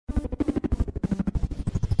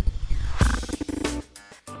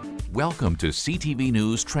Welcome to CTV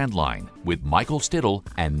News Trendline with Michael Stittle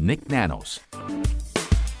and Nick Nanos.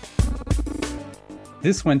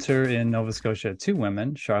 This winter in Nova Scotia, 2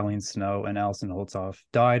 women, Charlene Snow and Alison Holtzoff,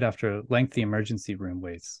 died after lengthy emergency room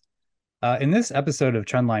waits. In this episode of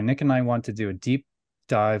Trendline, Nick and I want to do a deep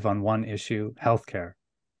dive on one issue, healthcare.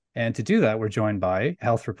 And to do that, we're joined by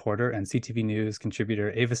health reporter and CTV News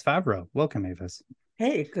contributor Avis Favreau. Welcome, Avis.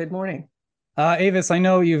 Hey, good morning. Avis, I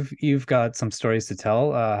know you've got some stories to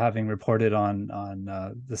tell, having reported on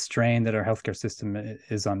the strain that our healthcare system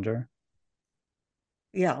is under.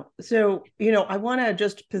 Yeah. So, I want to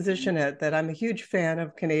just position it that I'm a huge fan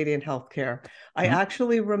of Canadian healthcare. I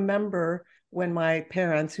actually remember when my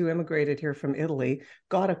parents, who immigrated here from Italy,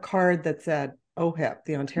 got a card that said OHIP,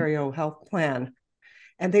 the Ontario Health Plan.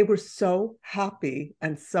 And they were so happy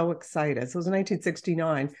and so excited. So it was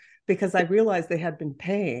 1969, because I realized they had been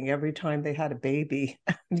paying every time they had a baby,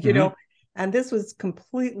 and this was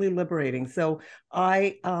completely liberating. So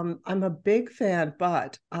I'm a big fan,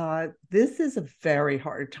 but this is a very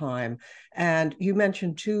hard time. And you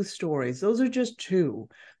mentioned 2 stories. Those are just 2.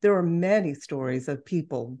 There are many stories of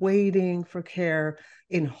people waiting for care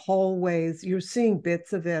in hallways. You're seeing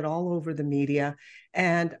bits of it all over the media.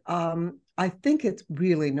 And I think it's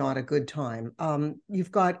really not a good time.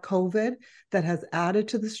 You've got COVID that has added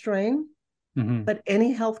to the strain. But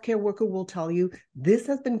any healthcare worker will tell you this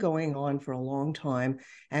has been going on for a long time,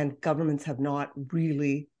 and governments have not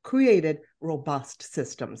really created robust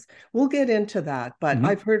systems. We'll get into that, but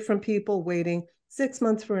I've heard from people waiting 6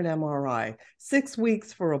 months for an MRI, 6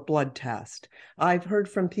 weeks for a blood test. I've heard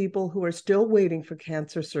from people who are still waiting for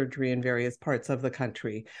cancer surgery in various parts of the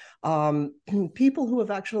country. People who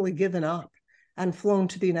have actually given up and flown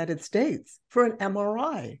to the United States for an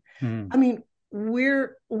MRI. I mean,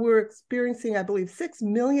 we're experiencing, I believe, 6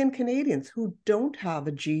 million Canadians who don't have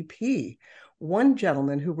a GP. One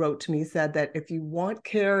gentleman who wrote to me said that if you want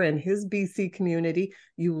care in his BC community,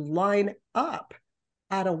 you line up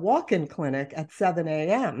at a walk-in clinic at 7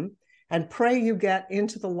 a.m. and pray you get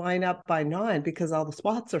into the lineup by 9 because all the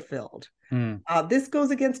spots are filled. This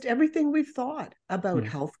goes against everything we've thought about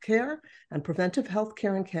healthcare and preventive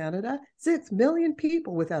healthcare in Canada. 6 million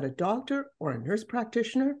people without a doctor or a nurse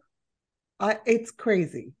practitioner. It's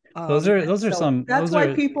crazy. That's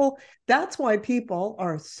why people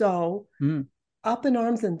are so up in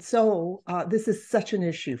arms, and so this is such an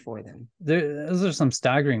issue for them. Those are some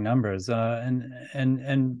staggering numbers. And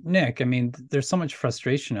Nick, I mean, there's so much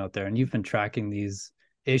frustration out there, and you've been tracking these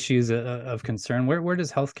issues of concern. Where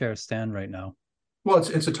does healthcare stand right now? Well,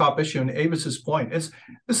 it's a top issue, and Avis's point, this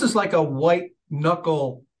is like a white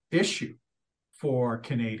knuckle issue for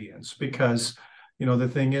Canadians, because the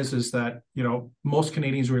thing is that, most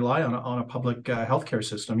Canadians rely on a public healthcare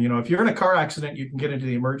system. If you're in a car accident, you can get into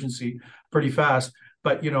the emergency pretty fast.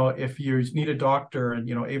 But, if you need a doctor, and,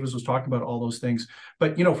 Avis was talking about all those things.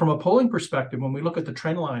 But, from a polling perspective, when we look at the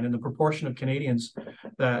trend line and the proportion of Canadians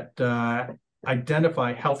that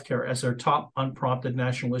identify healthcare as their top unprompted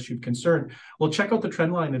national issue of concern, well, check out the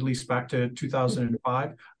trend line, at least back to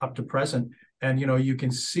 2005 up to present. And, you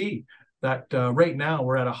can see that right now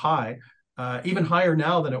we're at a high. Even higher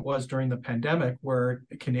now than it was during the pandemic, where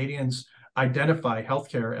Canadians identify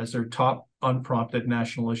healthcare as their top unprompted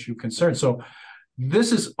national issue concern. So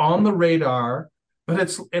this is on the radar, but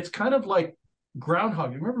it's kind of like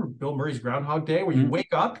Groundhog. You remember Bill Murray's Groundhog Day, where you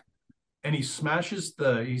wake up and he smashes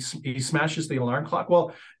the alarm clock?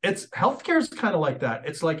 Well, healthcare is kind of like that.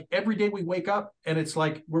 It's like every day we wake up and it's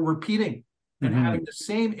like we're repeating and having the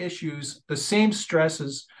same issues, the same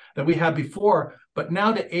stresses that we had before. But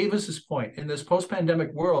now, to Avis's point, in this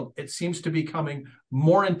post-pandemic world, it seems to be becoming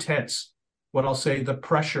more intense, what I'll say, the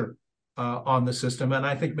pressure on the system. And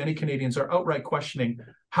I think many Canadians are outright questioning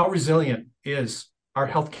how resilient is our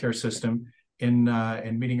healthcare system in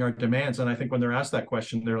meeting our demands. And I think when they're asked that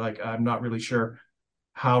question, they're like, I'm not really sure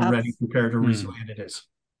how ready, prepared, or resilient it is.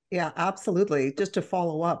 Yeah, absolutely. Just to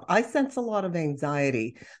follow up, I sense a lot of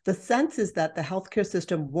anxiety. The sense is that the healthcare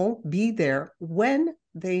system won't be there when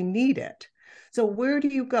they need it. So where do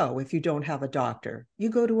you go if you don't have a doctor? You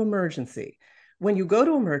go to emergency. When you go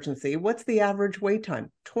to emergency, what's the average wait time?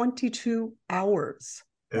 22 hours.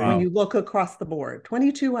 Wow. When you look across the board,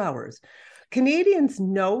 22 hours. Canadians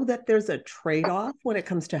know that there's a trade-off when it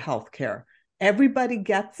comes to healthcare. Everybody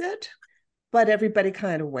gets it, but everybody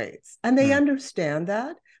kind of waits. And they understand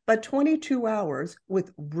that. But 22 hours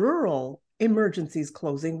with rural emergencies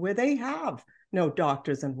closing where they have no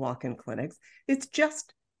doctors and walk-in clinics, it's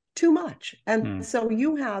just too much. And so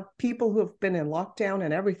you have people who have been in lockdown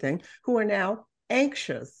and everything who are now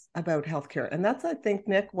anxious about healthcare. And that's, I think,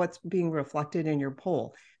 Nick, what's being reflected in your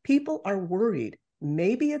poll. People are worried.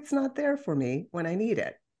 maybe it's not there for me when I need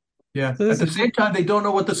it. Yeah. So At the same time, they don't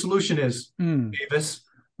know what the solution is, Davis,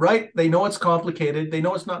 right? They know it's complicated. They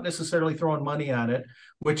know it's not necessarily throwing money at it,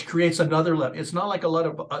 which creates another level. It's not like a lot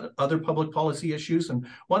of other public policy issues. And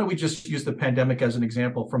why don't we just use the pandemic as an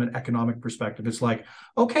example from an economic perspective? It's like,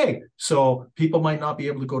 okay, so people might not be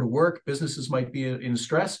able to go to work. Businesses might be in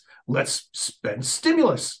stress. Let's spend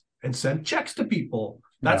stimulus and send checks to people.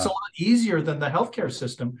 That's a lot easier than the healthcare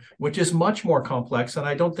system, which is much more complex. And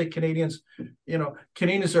I don't think Canadians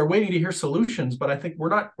are waiting to hear solutions, but I think we're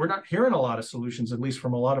not hearing a lot of solutions, at least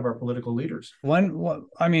from a lot of our political leaders.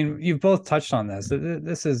 I mean, you've both touched on this.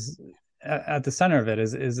 This is at the center of it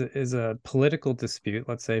is a political dispute,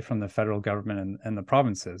 let's say, from the federal government and the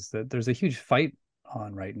provinces. That there's a huge fight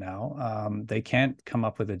on right now. They can't come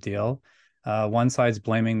up with a deal. One side's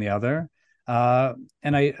blaming the other,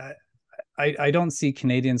 and I don't see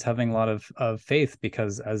Canadians having a lot of faith,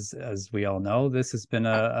 because as we all know, this has been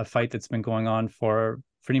a fight that's been going on for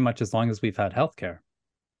pretty much as long as we've had healthcare.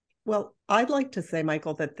 Well, I'd like to say,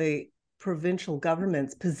 Michael, that the provincial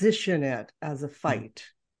governments position it as a fight.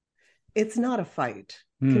 It's not a fight.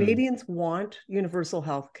 Canadians want universal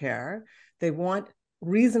health care. They want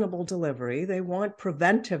reasonable delivery. They want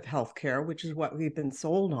preventive health care, which is what we've been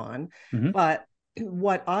sold on. But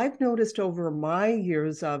what I've noticed over my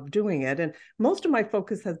years of doing it, and most of my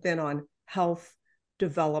focus has been on health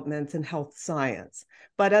developments and health science.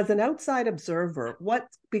 But as an outside observer,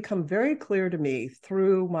 what's become very clear to me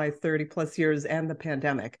through my 30 plus years and the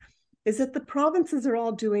pandemic is that the provinces are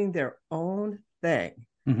all doing their own thing,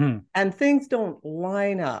 and things don't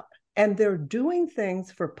line up. And they're doing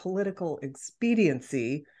things for political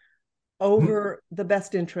expediency over the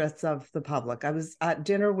best interests of the public. I was at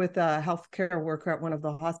dinner with a healthcare worker at one of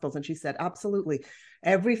the hospitals, and she said, absolutely,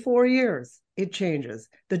 every 4 years, it changes.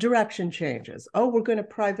 The direction changes. Oh, we're going to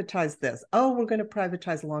privatize this. Oh, we're going to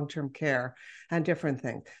privatize long-term care and different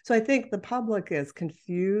things. So I think the public is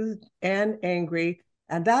confused and angry,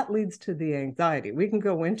 and that leads to the anxiety. We can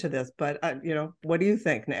go into this, but what do you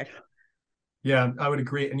think, Nick? Yeah, I would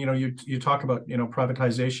agree. And, you talk about,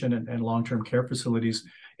 privatization and long-term care facilities.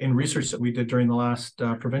 In research that we did during the last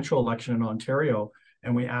provincial election in Ontario,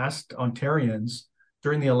 and we asked Ontarians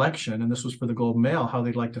during the election, and this was for the Globe and Mail, how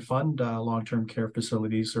they'd like to fund long-term care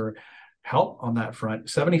facilities or help on that front.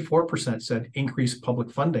 74% said increase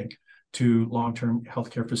public funding to long-term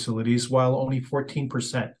healthcare facilities, while only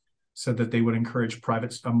 14% said that they would encourage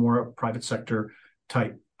more private sector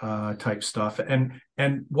type stuff.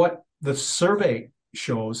 And what the survey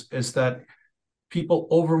shows is that people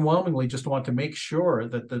overwhelmingly just want to make sure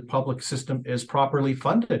that the public system is properly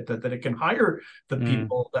funded, that it can hire the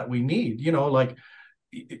people that we need.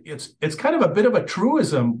 It's kind of a bit of a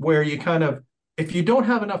truism where you kind of, if you don't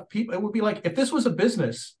have enough people, it would be like, if this was a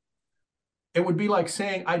business, it would be like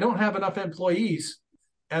saying, I don't have enough employees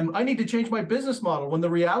and I need to change my business model, when the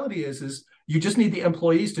reality is you just need the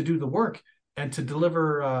employees to do the work and to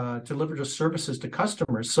deliver just services to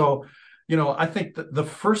customers. So, I think that the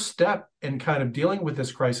first step in kind of dealing with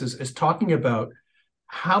this crisis is talking about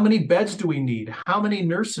how many beds do we need? How many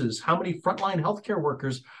nurses, how many frontline healthcare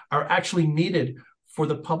workers are actually needed for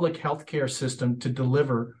the public healthcare system to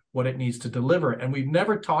deliver what it needs to deliver? And we've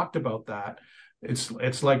never talked about that.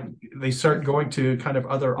 It's like they start going to kind of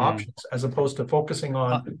other options as opposed to focusing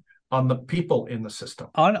on the people in the system.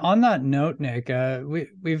 On that note, Nick,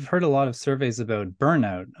 we've heard a lot of surveys about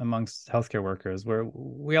burnout amongst healthcare workers, where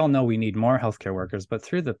we all know we need more healthcare workers, but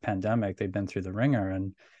through the pandemic, they've been through the ringer.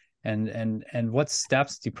 And what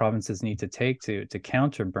steps do provinces need to take to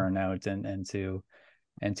counter burnout and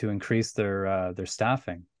to increase their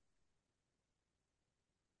staffing?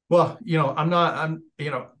 Well,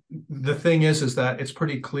 the thing is that it's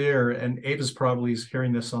pretty clear, and Ava's probably is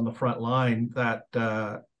hearing this on the front line, that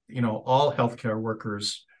all healthcare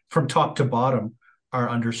workers from top to bottom are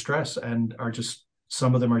under stress and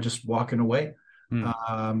some of them are just walking away.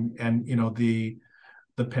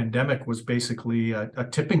 The pandemic was basically a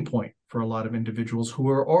tipping point for a lot of individuals who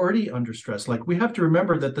are already under stress. Like, we have to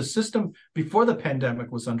remember that the system before the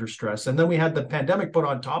pandemic was under stress, and then we had the pandemic put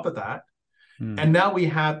on top of that. And now we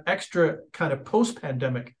have extra kind of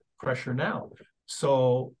post-pandemic pressure now.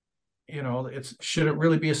 So, should it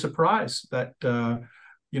really be a surprise that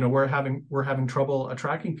we're having trouble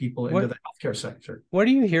attracting people into the healthcare sector? What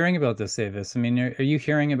are you hearing about this, Avis? I mean, are you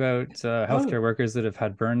hearing about healthcare workers that have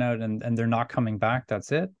had burnout and they're not coming back?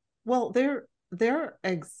 That's it? Well, they're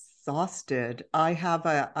exhausted. I have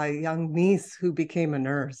a young niece who became a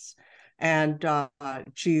nurse, and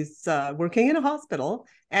she's working in a hospital,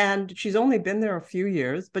 and she's only been there a few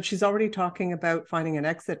years, but she's already talking about finding an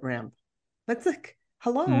exit ramp. That's like,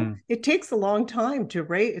 Hello, it takes a long time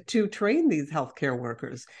to train these healthcare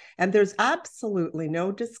workers. And there's absolutely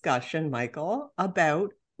no discussion, Michael,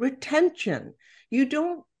 about retention. You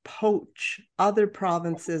don't poach other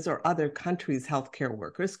provinces or other countries' healthcare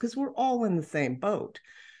workers because we're all in the same boat.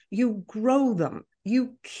 You grow them,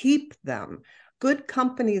 you keep them. Good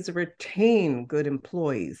companies retain good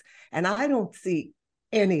employees. And I don't see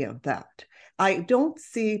any of that. I don't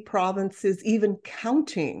see provinces even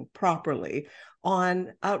counting properly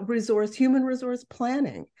on human resource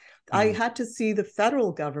planning. I had to see the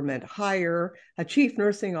federal government hire a chief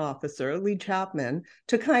nursing officer, Lee Chapman,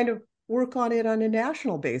 to kind of work on it on a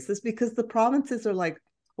national basis, because the provinces are like,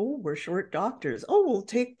 oh, we're short doctors. Oh, we'll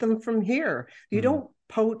take them from here. You don't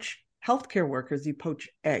poach healthcare workers, you poach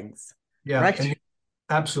eggs. Yeah, right?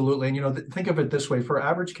 Absolutely. And, think of it this way. For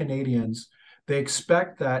average Canadians, they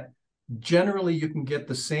expect that generally you can get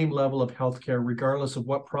the same level of healthcare regardless of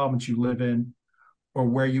what province you live in or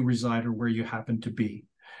where you reside or where you happen to be.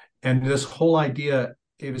 And this whole idea,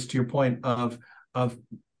 Avis, to your point of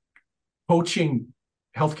poaching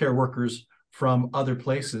healthcare workers from other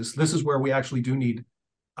places, this is where we actually do need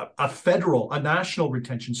a national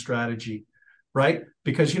retention strategy, right?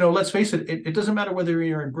 Because, let's face it, it doesn't matter whether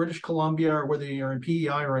you're in British Columbia or whether you're in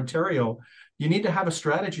PEI or Ontario, you need to have a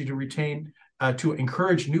strategy to retain, to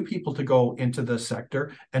encourage new people to go into the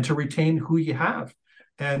sector and to retain who you have.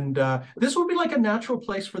 And this would be like a natural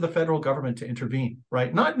place for the federal government to intervene,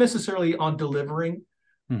 right? Not necessarily on delivering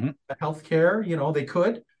healthcare, they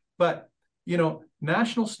could, but,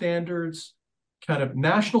 national standards, kind of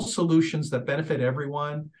national solutions that benefit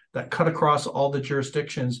everyone, that cut across all the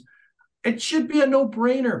jurisdictions. It should be a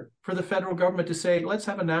no-brainer for the federal government to say, let's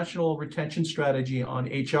have a national retention strategy on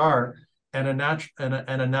HR and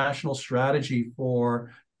a national strategy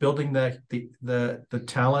for building the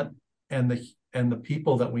talent and the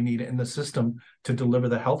people that we need in the system to deliver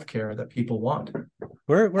the healthcare that people want.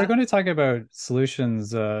 We're going to talk about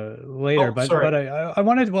solutions later, but I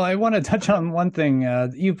want to touch on one thing.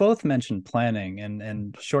 You both mentioned planning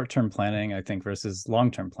and short-term planning, I think, versus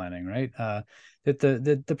long-term planning, right? That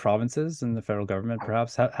the provinces and the federal government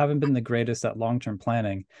perhaps haven't been the greatest at long-term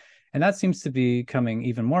planning. And that seems to be becoming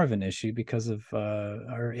even more of an issue because of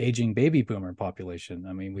our aging baby boomer population.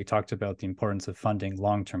 I mean, we talked about the importance of funding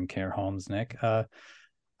long-term care homes, Nick.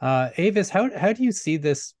 Avis, how do you see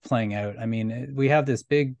this playing out? I mean, we have this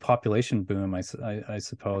big population boom, I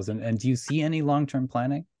suppose. And do you see any long-term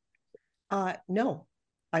planning? No,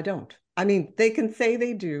 I don't. I mean, they can say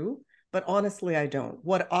they do, but honestly, I don't.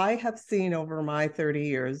 What I have seen over my 30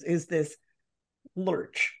 years is this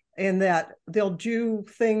lurch, in that they'll do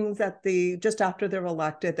things just after they're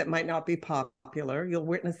elected that might not be popular. You're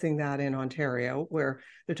witnessing that in Ontario, where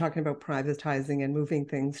they're talking about privatizing and moving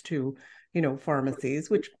things to, pharmacies,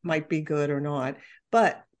 which might be good or not.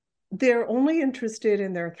 But they're only interested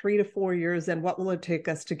in their 3 to 4 years and what will it take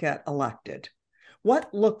us to get elected?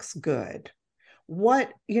 What looks good?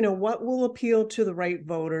 What will appeal to the right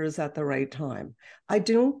voters at the right time? I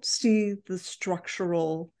don't see the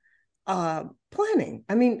structural planning.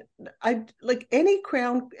 I mean, I like any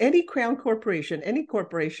crown corporation,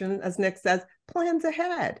 as Nick says, plans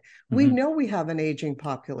ahead. We know we have an aging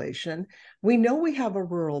population. We know we have a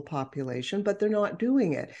rural population, but they're not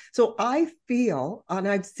doing it. So I feel, and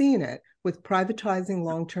I've seen it with privatizing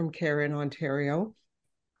long-term care in Ontario.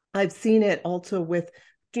 I've seen it also with,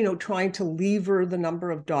 trying to lever the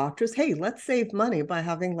number of doctors. Hey, let's save money by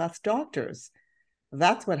having less doctors.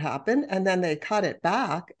 That's what happened. And then they cut it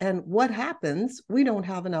back. And what happens? We don't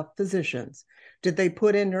have enough physicians. Did they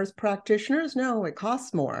put in nurse practitioners? No, it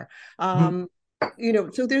costs more. So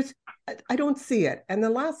I don't see it. And the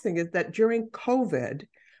last thing is that during COVID,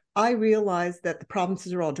 I realized that the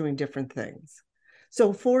provinces are all doing different things.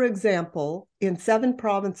 So, for example, in 7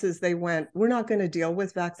 provinces, they went, we're not going to deal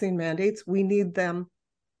with vaccine mandates. We need them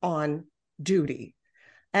on duty.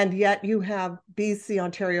 And yet you have BC,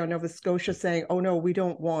 Ontario, Nova Scotia saying, oh, no, we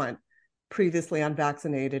don't want previously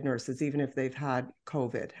unvaccinated nurses, even if they've had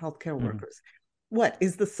COVID, healthcare workers. What,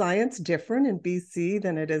 is the science different in BC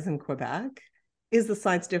than it is in Quebec? Is the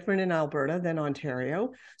science different in Alberta than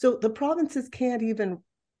Ontario? So the provinces can't even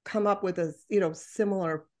come up with a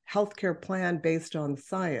similar healthcare plan based on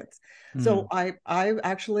science. So I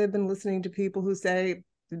actually have been listening to people who say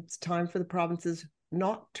it's time for the provinces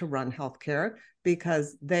not to run healthcare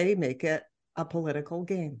because they make it a political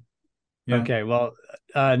game. Yeah. Okay, well,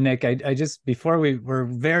 Nick, I just, before we're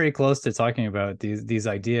very close to talking about these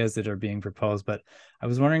ideas that are being proposed, but I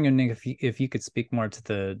was wondering, Nick, if you could speak more to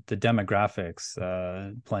the demographics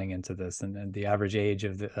playing into this and the average age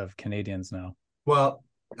of Canadians now. Well,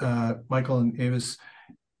 Michael and Avis,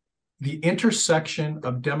 the intersection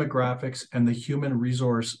of demographics and the human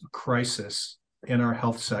resource crisis in our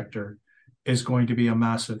health sector is going to be a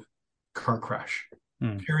massive car crash.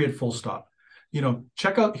 Period. Full stop.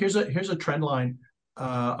 Check out, here's a trend line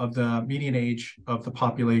of the median age of the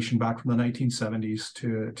population back from the 1970s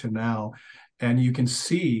to now, and you can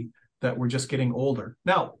see that we're just getting older.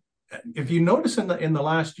 Now, if you notice in the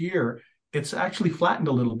last year, it's actually flattened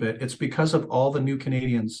a little bit. It's because of all the new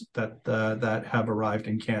Canadians that have arrived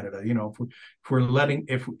in Canada.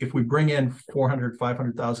 If we bring in 400,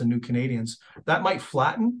 500,000 new Canadians, that might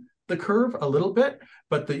flatten the curve a little bit.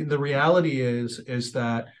 But the reality is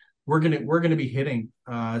that we're gonna be hitting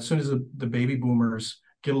as soon as the baby boomers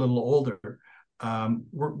get a little older.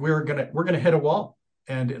 We're gonna hit a wall,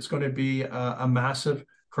 and it's going to be a massive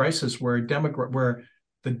crisis where the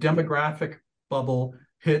demographic bubble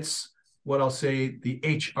hits what I'll say the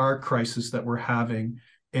HR crisis that we're having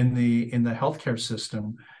in the healthcare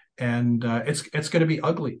system, and it's going to be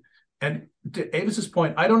ugly. And to Avis's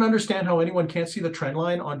point, I don't understand how anyone can't see the trend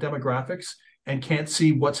line on demographics and can't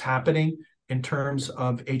see what's happening in terms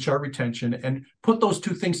of HR retention, and put those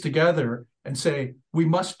two things together and say we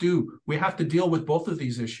have to deal with both of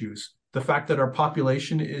these issues. The fact that our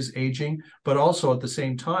population is aging, but also at the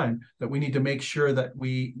same time that we need to make sure that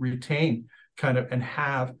we retain and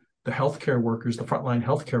have the healthcare workers, the frontline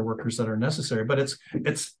healthcare workers that are necessary. But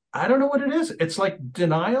it's I don't know what it is. It's like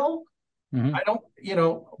denial. Mm-hmm.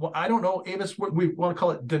 I don't know, Avis, what we want to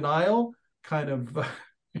call it, denial kind of.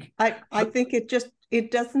 I think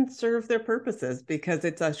it doesn't serve their purposes, because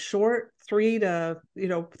it's a short 3 to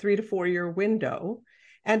 4 year window.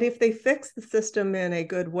 And if they fix the system in a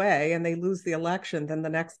good way and they lose the election, then the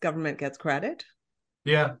next government gets credit.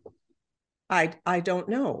 Yeah. I don't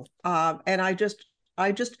know. And I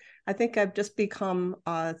think I've just become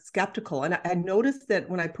skeptical. And I noticed that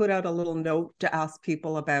when I put out a little note to ask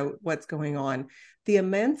people about what's going on, the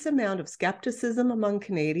immense amount of skepticism among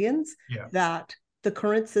Canadians that the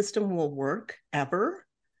current system will work ever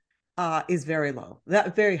is very low,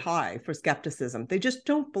 very high for skepticism. They just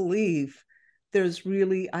don't believe there's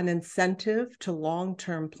really an incentive to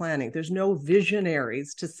long-term planning. There's no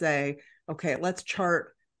visionaries to say, okay, let's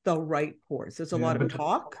chart the right course. There's a lot of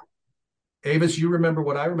talk. Avis, you remember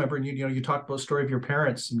what I remember, and you talked about the story of your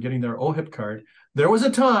parents and getting their OHIP card. There was a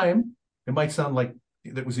time, it might sound like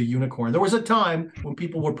that was a unicorn. There was a time when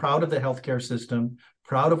people were proud of the healthcare system,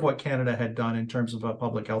 proud of what Canada had done in terms of a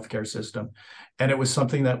public healthcare system. And it was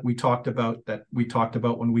something that we talked about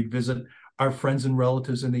when we'd visit our friends and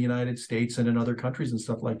relatives in the United States and in other countries and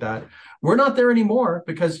stuff like that. We're not there anymore,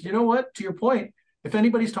 because you know what, to your point, if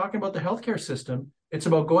anybody's talking about the healthcare system, it's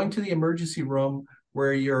about going to the emergency room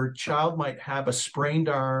where your child might have a sprained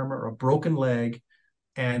arm or a broken leg,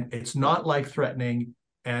 and it's not life-threatening,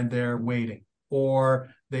 and they're waiting, or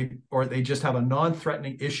they just have a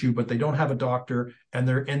non-threatening issue, but they don't have a doctor, and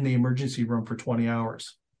they're in the emergency room for 20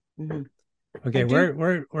 hours. Mm-hmm. Okay,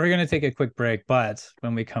 we're going to take a quick break, but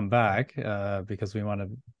when we come back, because we want to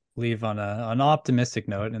leave on an optimistic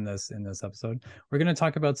note in this episode, we're going to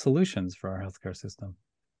talk about solutions for our healthcare system.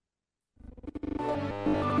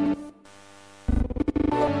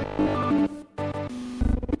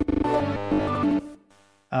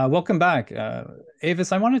 Welcome back.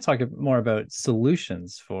 Avis, I want to talk more about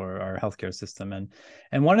solutions for our healthcare system.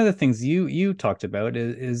 And one of the things you talked about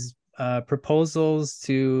is proposals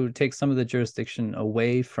to take some of the jurisdiction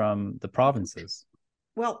away from the provinces.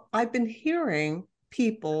 Well, I've been hearing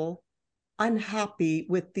people unhappy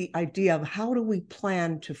with the idea of how do we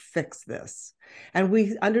plan to fix this? And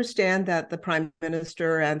we understand that the Prime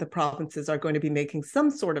Minister and the provinces are going to be making some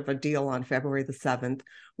sort of a deal on February the 7th,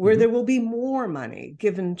 where there will be more money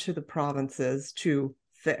given to the provinces to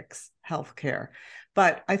fix healthcare.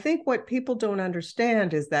 But I think what people don't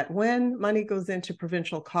understand is that when money goes into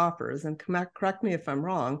provincial coffers, and correct me if I'm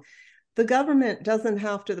wrong, the government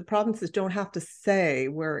the provinces don't have to say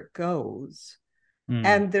where it goes.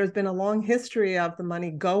 And there's been a long history of the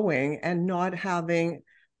money going and not having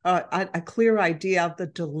a clear idea of the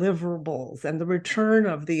deliverables and the return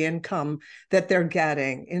of the income that they're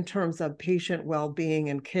getting in terms of patient well-being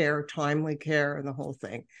and care, timely care, and the whole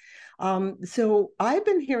thing. So I've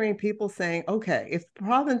been hearing people saying, okay, if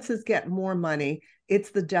provinces get more money,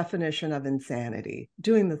 it's the definition of insanity,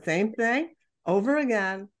 doing the same thing over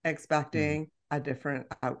again, expecting a different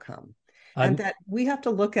outcome. And that we have to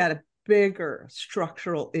look at a bigger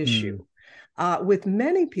structural issue with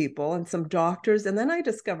many people and some doctors. And then I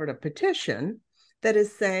discovered a petition that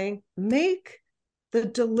is saying, make the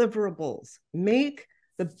deliverables, make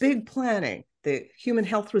the big planning, the human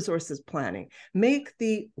health resources planning, make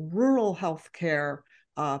the rural healthcare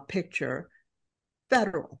picture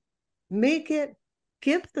federal.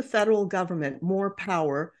 give the federal government more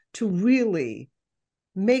power to really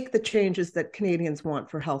make the changes that Canadians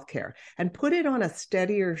want for healthcare, and put it on a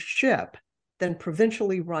steadier ship than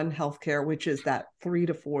provincially run healthcare, which is that 3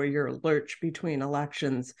 to 4 year lurch between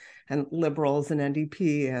elections and Liberals and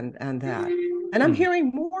NDP and that. And I'm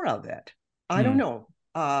hearing more of it. I don't know.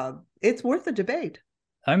 It's worth a debate.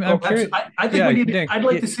 I'm curious. I think we need. I'd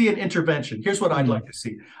like to see an intervention. Here's what I'd like to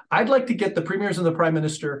see. I'd like to get the premiers and the prime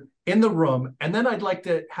minister in the room, and then I'd like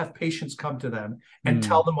to have patients come to them and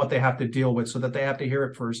tell them what they have to deal with, so that they have to hear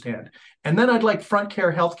it firsthand. And then I'd like front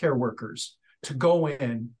care healthcare workers to go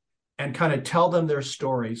in and kind of tell them their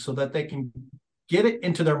story, so that they can get it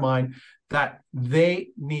into their mind that they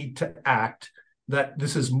need to act, that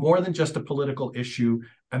this is more than just a political issue,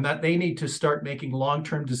 and that they need to start making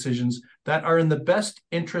long-term decisions that are in the best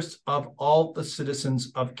interests of all the citizens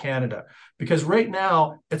of Canada. Because right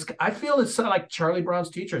now, I feel it's like Charlie Brown's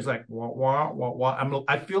teacher. It's like, wah, wah, wah, wah.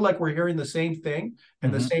 I feel like we're hearing the same thing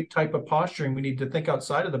and the same type of posturing. We need to think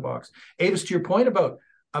outside of the box. Avis, to your point about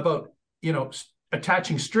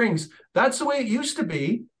attaching strings, that's the way it used to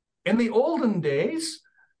be. In the olden days,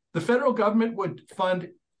 the federal government would fund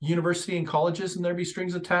university and colleges, and there'd be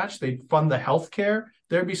strings attached. They'd fund the healthcare,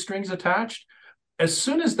 there'd be strings attached. As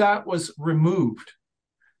soon as that was removed,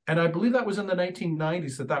 and I believe that was in the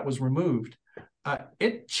 1990s that was removed,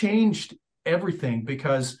 it changed everything,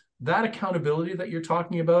 because that accountability that you're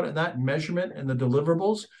talking about and that measurement and the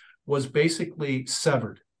deliverables was basically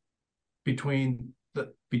severed between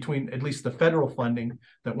at least the federal funding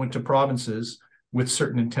that went to provinces with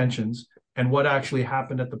certain intentions, and what actually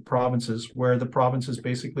happened at the provinces, where the provinces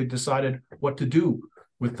basically decided what to do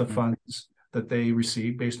with the funds that they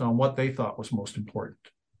received based on what they thought was most important.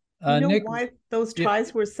 Do you know Nick, why those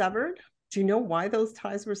ties were severed? Do you know why those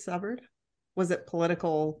ties were severed? Was it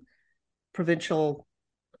political, provincial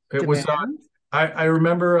It was. I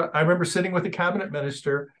remember sitting with a cabinet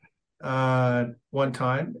minister one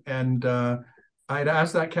time, and I'd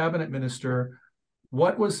asked that cabinet minister,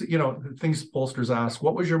 what was, things pollsters ask,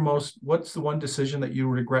 what's the one decision that you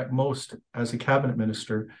regret most as a cabinet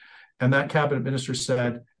minister? And that cabinet minister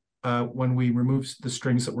said, when we removed the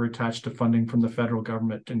strings that were attached to funding from the federal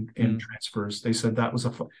government in transfers, they said that was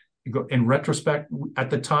in retrospect,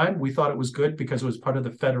 at the time, we thought it was good because it was part of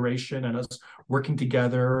the federation and us working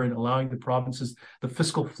together and allowing the provinces the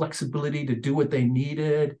fiscal flexibility to do what they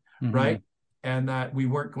needed, right? And that we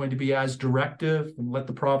weren't going to be as directive and let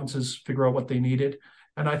the provinces figure out what they needed.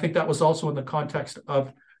 And I think that was also in the context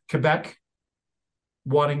of Quebec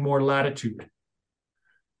wanting more latitude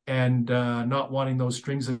and not wanting those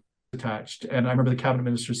strings attached. And I remember the cabinet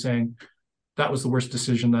minister saying that was the worst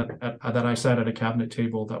decision that I sat at a cabinet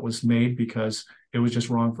table that was made, because it was just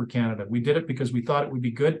wrong for Canada. We did it because we thought it would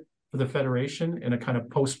be good for the federation in a kind of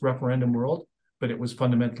post-referendum world, but it was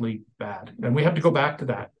fundamentally bad. And we have to go back to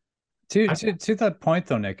that. To that point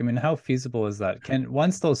though, Nick, I mean, how feasible is that?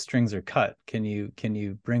 Once those strings are cut, can you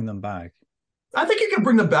bring them back? I think you can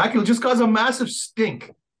bring them back. It'll just cause a massive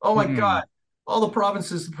stink. Oh my God. All the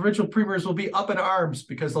provinces, the provincial premiers will be up in arms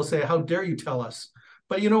because they'll say, how dare you tell us?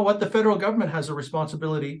 But you know what? The federal government has a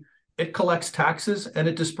responsibility. It collects taxes and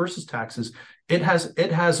it disperses taxes. It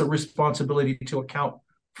has a responsibility to account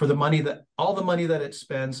for all the money that it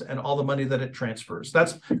spends and all the money that it transfers.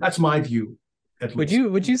 That's my view. Would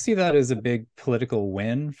you see that as a big political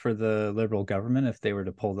win for the Liberal government if they were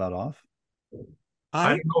to pull that off? I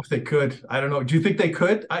don't know if they could. I don't know. Do you think they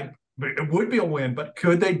could? It would be a win, but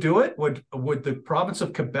could they do it? Would the province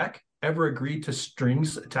of Quebec ever agree to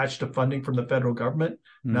strings attached to funding from the federal government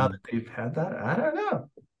now that they've had that? I don't know.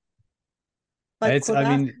 But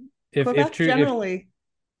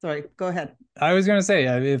sorry, go ahead. I was going to say,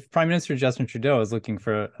 if Prime Minister Justin Trudeau is looking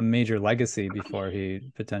for a major legacy before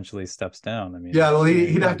he potentially steps down, I mean, yeah, well,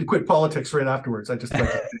 he'd have to quit politics right afterwards. I just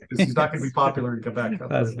because he's not going to be popular in Quebec.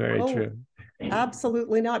 That's very true.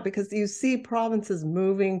 Absolutely not, because you see provinces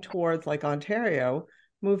moving towards, like Ontario,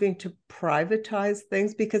 moving to privatize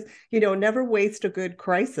things because, never waste a good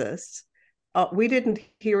crisis. We didn't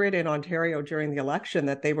hear it in Ontario during the election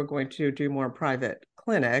that they were going to do more private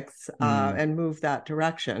clinics and move that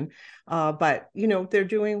direction. But, they're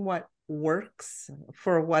doing what works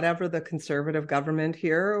for whatever the Conservative government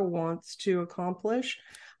here wants to accomplish.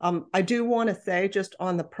 I do want to say, just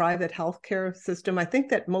on the private healthcare system, I think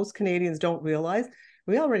that most Canadians don't realize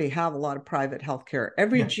we already have a lot of private healthcare.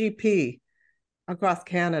 Every GP across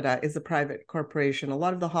Canada is a private corporation. A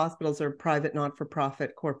lot of the hospitals are private,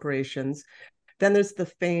 not-for-profit corporations. Then there's the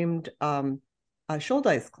famed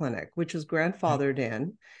Shouldice Clinic, which is grandfathered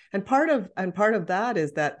in. And part of that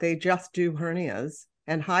is that they just do hernias,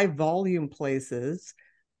 and high volume places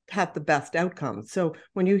have the best outcomes. So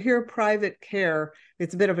when you hear private care,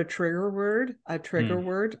 it's a bit of a trigger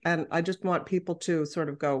word, and I just want people to sort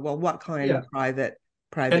of go, well, what kind of private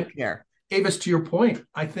care? Avis, to your point,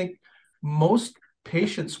 I think most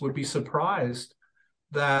patients would be surprised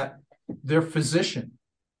that their physician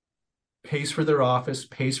pays for their office,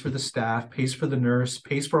 pays for the staff, pays for the nurse,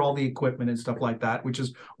 pays for all the equipment and stuff like that, which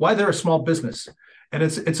is why they're a small business. And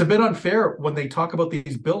it's a bit unfair when they talk about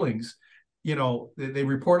these billings. You know, they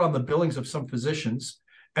report on the billings of some physicians,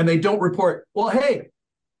 and they don't report, well, hey,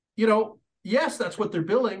 you know, yes, that's what they're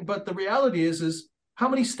billing, but the reality is how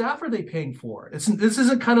many staff are they paying for? This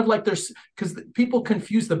isn't kind of like there's, because people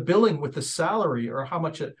confuse the billing with the salary or how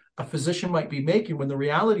much a physician might be making, when the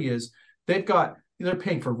reality is they're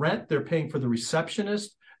paying for rent, they're paying for the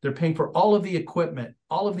receptionist, they're paying for all of the equipment,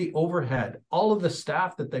 all of the overhead, all of the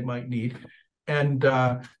staff that they might need. And,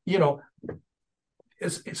 you know,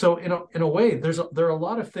 so in a way, there are a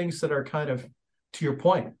lot of things that are kind of, to your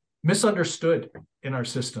point, misunderstood in our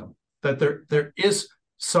system, that there is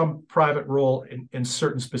some private role in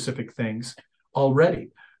certain specific things already.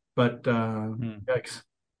 But yikes.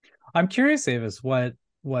 I'm curious, Avis, what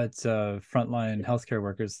frontline healthcare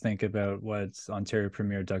workers think about what Ontario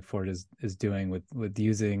Premier Doug Ford is doing with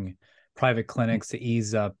using private clinics to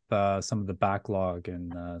ease up some of the backlog in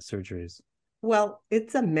surgeries. Well,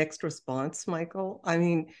 it's a mixed response, Michael. I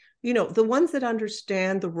mean, you know, the ones that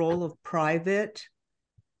understand the role of private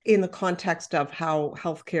in the context of how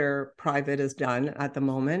healthcare private is done at the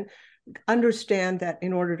moment understand that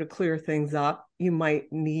in order to clear things up, you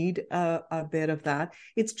might need a bit of that.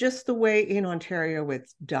 It's just the way in Ontario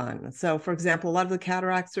it's done. So, for example, a lot of the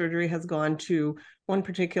cataract surgery has gone to one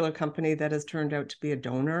particular company that has turned out to be a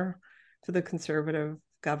donor to the Conservative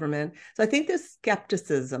government. So I think there's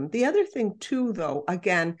skepticism. The other thing too, though,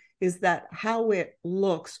 again, is that how it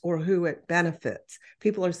looks or who it benefits.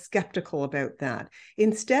 People are skeptical about that.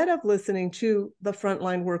 Instead of listening to the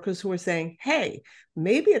frontline workers who are saying, hey,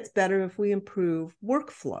 maybe it's better if we improve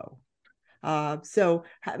workflow. So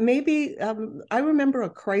maybe I remember a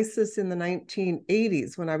crisis in the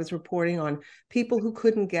 1980s when I was reporting on people who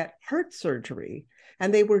couldn't get heart surgery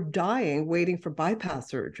and they were dying waiting for bypass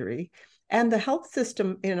surgery. And the health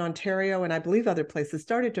system in Ontario, and I believe other places,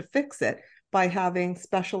 started to fix it by having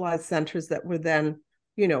specialized centers that were then,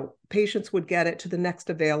 you know, patients would get it to the next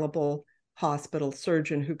available hospital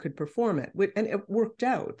surgeon who could perform it. And it worked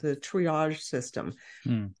out, the triage system.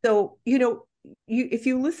 So, you know, if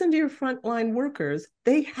you listen to your frontline workers,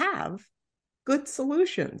 they have good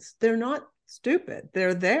solutions. They're not stupid.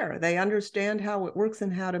 They're there. They understand how it works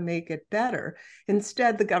and how to make it better.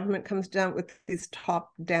 Instead, the government comes down with these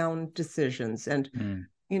top-down decisions, and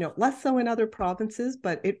you know, less so in other provinces,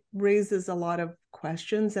 but it raises a lot of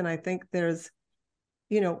questions. And I think there's,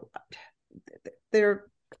 you know, they're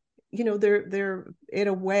in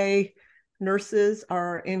a way, nurses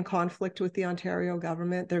are in conflict with the Ontario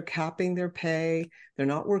government. They're capping their pay. They're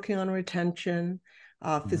not working on retention.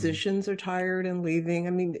 Physicians are tired and leaving.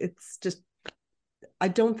 I mean, it's just, I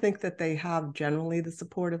don't think that they have generally the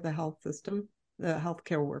support of the health system, the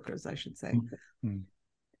healthcare workers, I should say.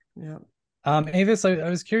 Yeah. Avis, I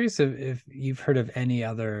was curious if you've heard of any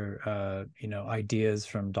other, you know, ideas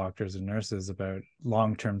from doctors and nurses about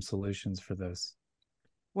long-term solutions for this.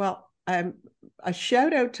 Well, a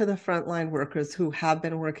shout out to the frontline workers who have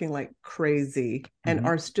been working like crazy and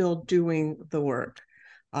are still doing the work.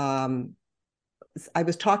 I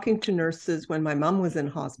was talking to nurses when my mom was in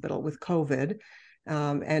hospital with COVID,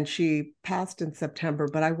 and she passed in September,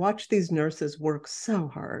 but I watched these nurses work so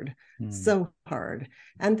hard.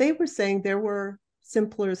 And they were saying there were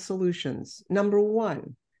simpler solutions. Number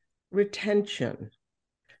one, retention.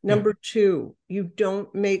 Number two, you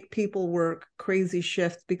don't make people work crazy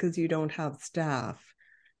shifts because you don't have staff.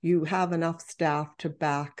 You have enough staff to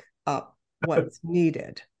back up what's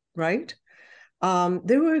needed, right?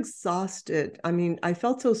 They were exhausted. I mean, I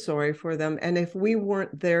felt so sorry for them. And if we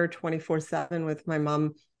weren't there 24/7 with my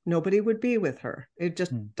mom, nobody would be with her.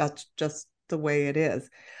 That's just the way it is.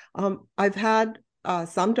 I've had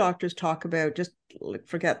some doctors talk about just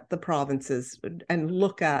forget the provinces and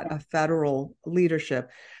look at a federal leadership.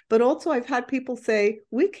 But also I've had people say,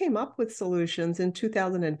 we came up with solutions in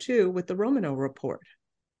 2002 with the Romanow report,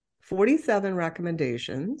 47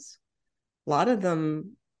 recommendations. A lot of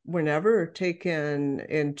them were never taken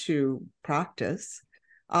into practice.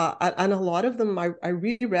 And a lot of them, I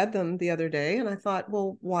reread them the other day and I thought,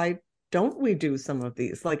 well, why don't we do some of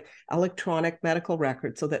these, like electronic medical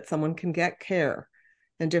records so that someone can get care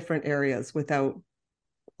in different areas without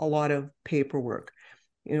a lot of paperwork?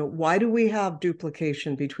 You know, why do we have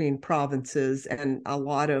duplication between provinces and a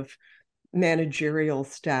lot of managerial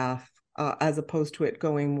staff as opposed to it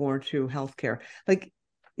going more to healthcare. Like,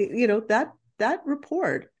 you know, that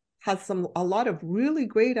report has a lot of really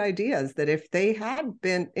great ideas that if they had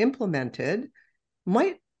been implemented,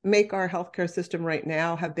 might make our healthcare system right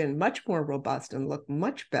now have been much more robust and look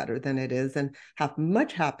much better than it is, and have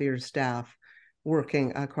much happier staff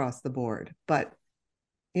working across the board. But,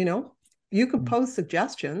 you know, you could pose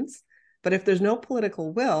suggestions, but if there's no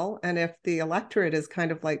political will, and if the electorate is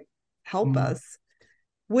kind of like, help us,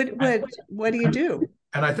 what do you do?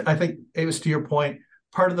 And I think, Avis, to your point,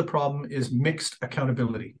 part of the problem is mixed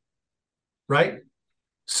accountability, right?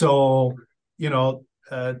 So, you know,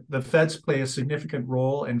 the feds play a significant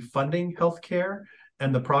role in funding healthcare,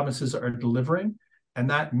 and the provinces are delivering. And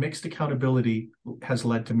that mixed accountability has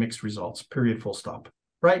led to mixed results, period, full stop,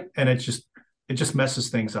 right? And it just messes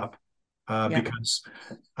things up because,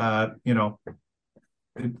 you know,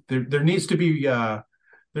 there needs to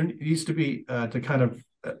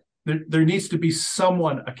be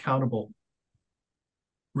someone accountable,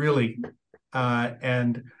 really.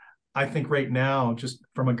 And I think right now, just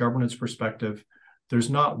from a governance perspective, there's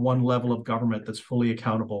not one level of government that's fully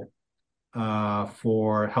accountable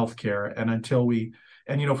for healthcare.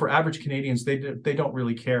 And you know, for average Canadians, they don't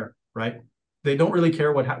really care, right? They don't really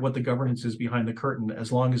care what the governance is behind the curtain,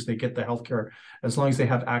 as long as they get the healthcare, as long as they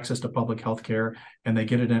have access to public healthcare, and they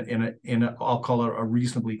get it in a I'll call it a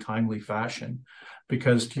reasonably timely fashion.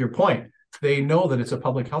 Because to your point, they know that it's a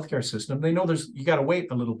public healthcare system. They know you got to wait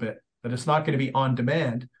a little bit, that it's not going to be on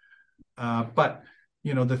demand. But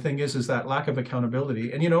you know, the thing is that lack of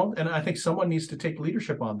accountability, and you know, and I think someone needs to take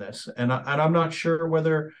leadership on this. And I'm not sure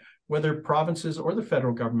whether provinces or the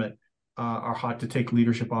federal government are hot to take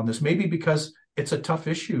leadership on this. Maybe because it's a tough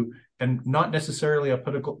issue and not necessarily a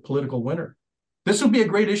political winner. This would be a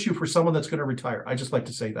great issue for someone that's going to retire. I just like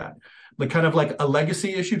to say that, like kind of like a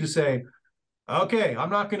legacy issue, to say, okay, I'm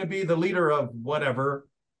not going to be the leader of whatever,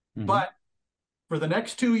 but for the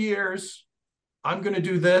next 2 years, I'm going to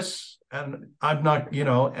do this, and I'm not, you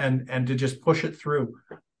know, and to just push through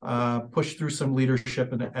some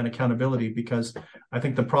leadership and accountability. Because I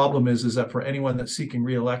think the problem is that for anyone that's seeking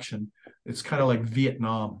re-election, it's kind of like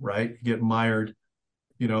Vietnam, right? You get mired,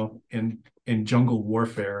 you know, in jungle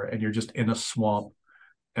warfare, and you're just in a swamp,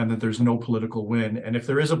 and that there's no political win. And if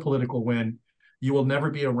there is a political win, you will never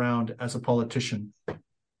be around as a politician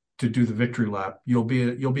to do the victory lap. You'll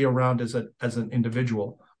be around as an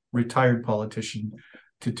individual, retired politician,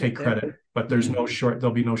 to take credit, but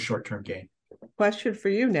there'll be no short-term gain. Question for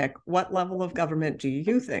you, Nick. What level of government do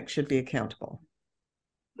you think should be accountable?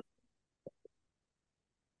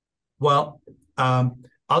 Well,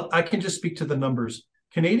 I can just speak to the numbers.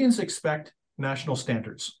 Canadians expect national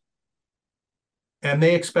standards, and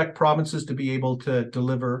they expect provinces to be able to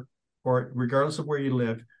deliver, or regardless of where you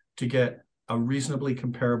live, to get a reasonably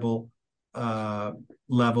comparable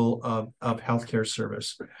level of healthcare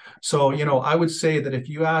service. So, you know, I would say that if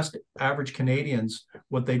you asked average Canadians,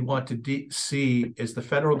 what they'd want to see is the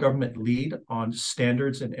federal government lead on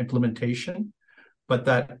standards and implementation, but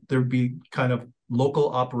that there'd be kind of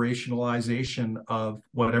local operationalization of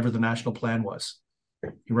whatever the national plan was,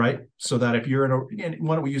 right? So that if you're and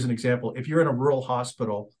why don't we use an example? If you're in a rural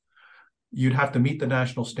hospital, you'd have to meet the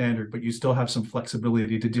national standard, but you still have some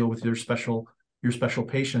flexibility to deal with your special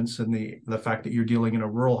patients, and the fact that you're dealing in a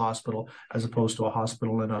rural hospital as opposed to a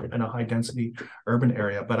hospital in a high density urban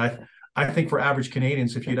area. But I think for average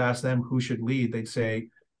Canadians, if you'd ask them who should lead, they'd say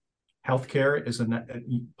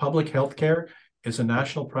public healthcare is a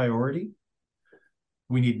national priority.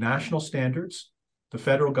 We need national standards. The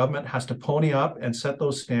federal government has to pony up and set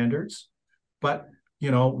those standards, but you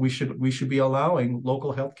know, we should be allowing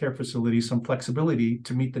local healthcare facilities some flexibility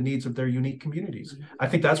to meet the needs of their unique communities. I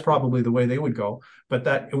think that's probably the way they would go, but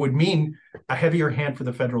that it would mean a heavier hand for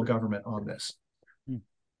the federal government on this.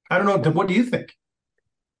 I don't know. What do you think?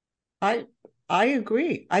 I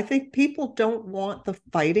agree. I think people don't want the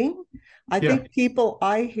fighting. I think people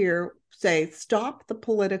I hear say, stop the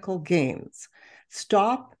political games,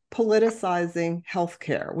 stop politicizing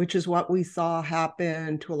healthcare, which is what we saw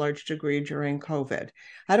happen to a large degree during COVID.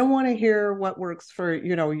 I don't want to hear what works for,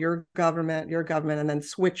 you know, your government, and then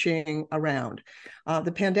switching around.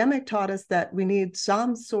 The pandemic taught us that we need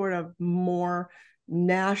some sort of more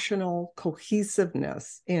national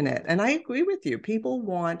cohesiveness in it. And I agree with you. People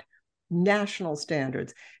want national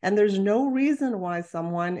standards. And there's no reason why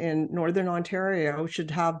someone in Northern Ontario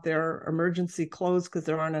should have their emergency closed because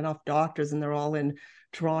there aren't enough doctors and they're all in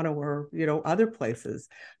Toronto or, you know, other places.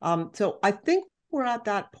 So I think we're at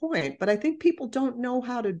that point, but I think people don't know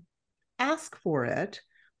how to ask for it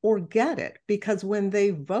or get it, because when they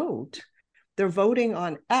vote, they're voting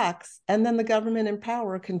on X, and then the government in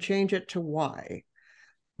power can change it to Y,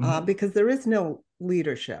 because there is no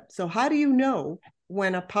leadership. So how do you know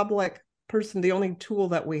when a public person, the only tool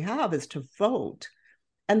that we have is to vote,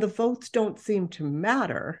 and the votes don't seem to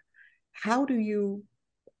matter? How do you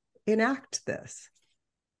enact this?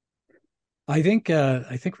 I think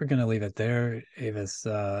we're going to leave it there, Avis.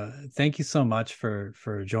 Thank you so much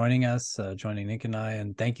for joining us, joining Nick and I,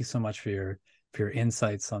 and thank you so much for your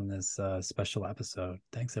insights on this special episode.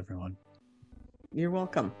 Thanks, everyone. You're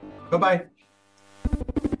welcome. Bye-bye.